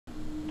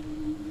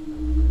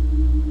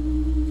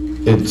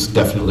It's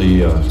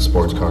definitely a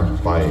sports car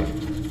by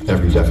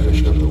every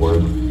definition of the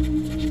word.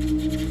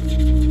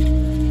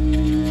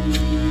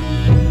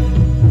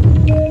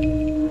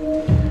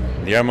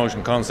 The air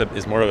motion concept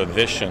is more of a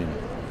vision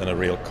than a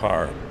real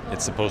car.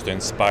 It's supposed to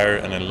inspire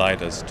and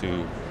enlighten us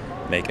to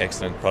make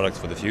excellent products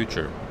for the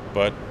future.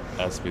 But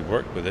as we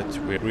work with it,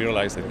 we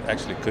realize that it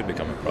actually could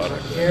become a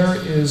product. Air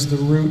is the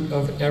root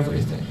of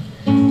everything.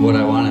 What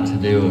I wanted to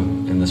do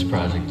in this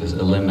project is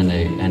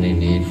eliminate any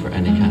need for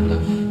any kind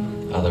of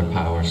other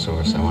power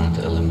source. I wanted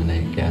to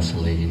eliminate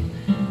gasoline,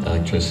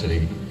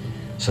 electricity,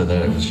 so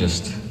that it was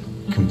just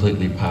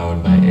completely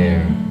powered by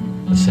air.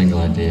 The single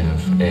idea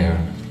of air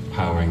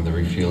powering the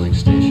refueling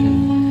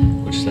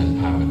station, which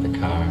then powered the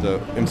car. The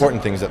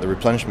important thing is that the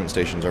replenishment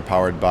stations are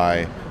powered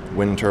by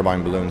wind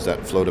turbine balloons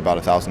that float about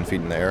 1,000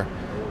 feet in the air.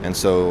 And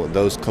so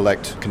those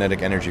collect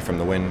kinetic energy from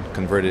the wind,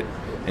 convert it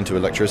into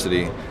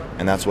electricity,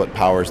 and that's what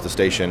powers the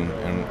station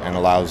and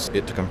allows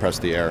it to compress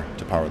the air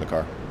to power the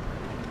car.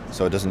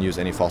 So it doesn't use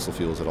any fossil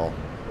fuels at all.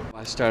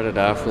 I started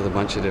off with a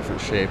bunch of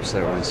different shapes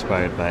that were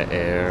inspired by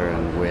air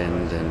and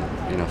wind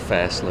and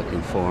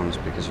fast-looking forms,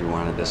 because we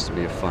wanted this to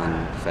be a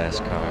fun, fast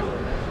car.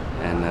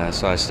 And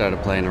so I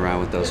started playing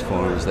around with those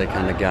forms. They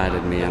kind of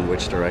guided me on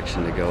which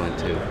direction to go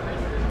into.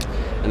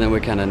 And then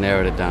we kind of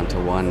narrowed it down to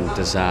one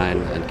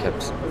design and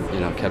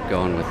kept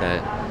going with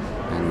that.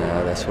 And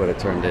that's what it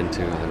turned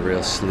into, a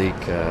real sleek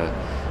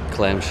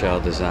clamshell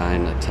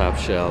design, a top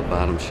shell,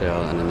 bottom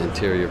shell, and an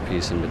interior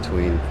piece in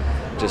between,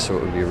 just so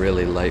it would be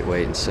really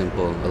lightweight and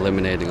simple,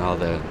 eliminating all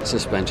the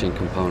suspension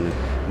component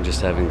and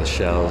just having the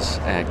shells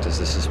act as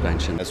the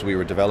suspension. As we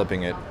were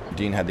developing it,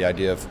 Dean had the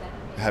idea of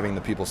having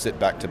the people sit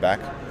back to back.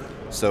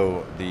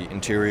 So the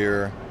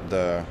interior,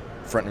 the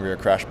front and rear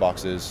crash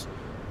boxes,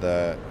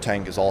 the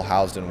tank is all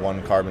housed in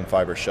one carbon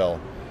fiber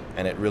shell,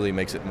 and it really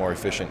makes it more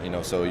efficient,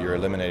 so you're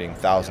eliminating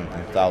thousands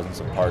and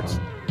thousands of parts.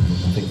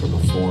 I think from a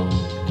form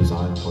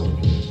design point of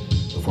view,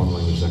 the form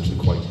language is actually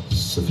quite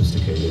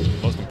sophisticated.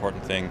 The most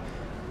important thing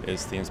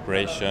is the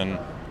inspiration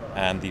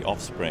and the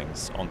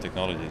offsprings on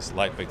technologies,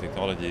 lightweight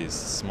technologies,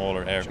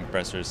 smaller air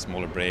compressors,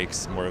 smaller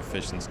brakes, more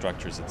efficient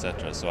structures,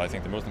 etc. So I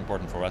think the most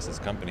important for us as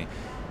a company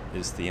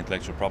is the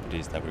intellectual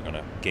properties that we're going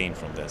to gain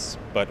from this.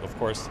 But of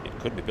course, it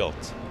could be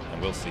built,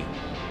 and we'll see.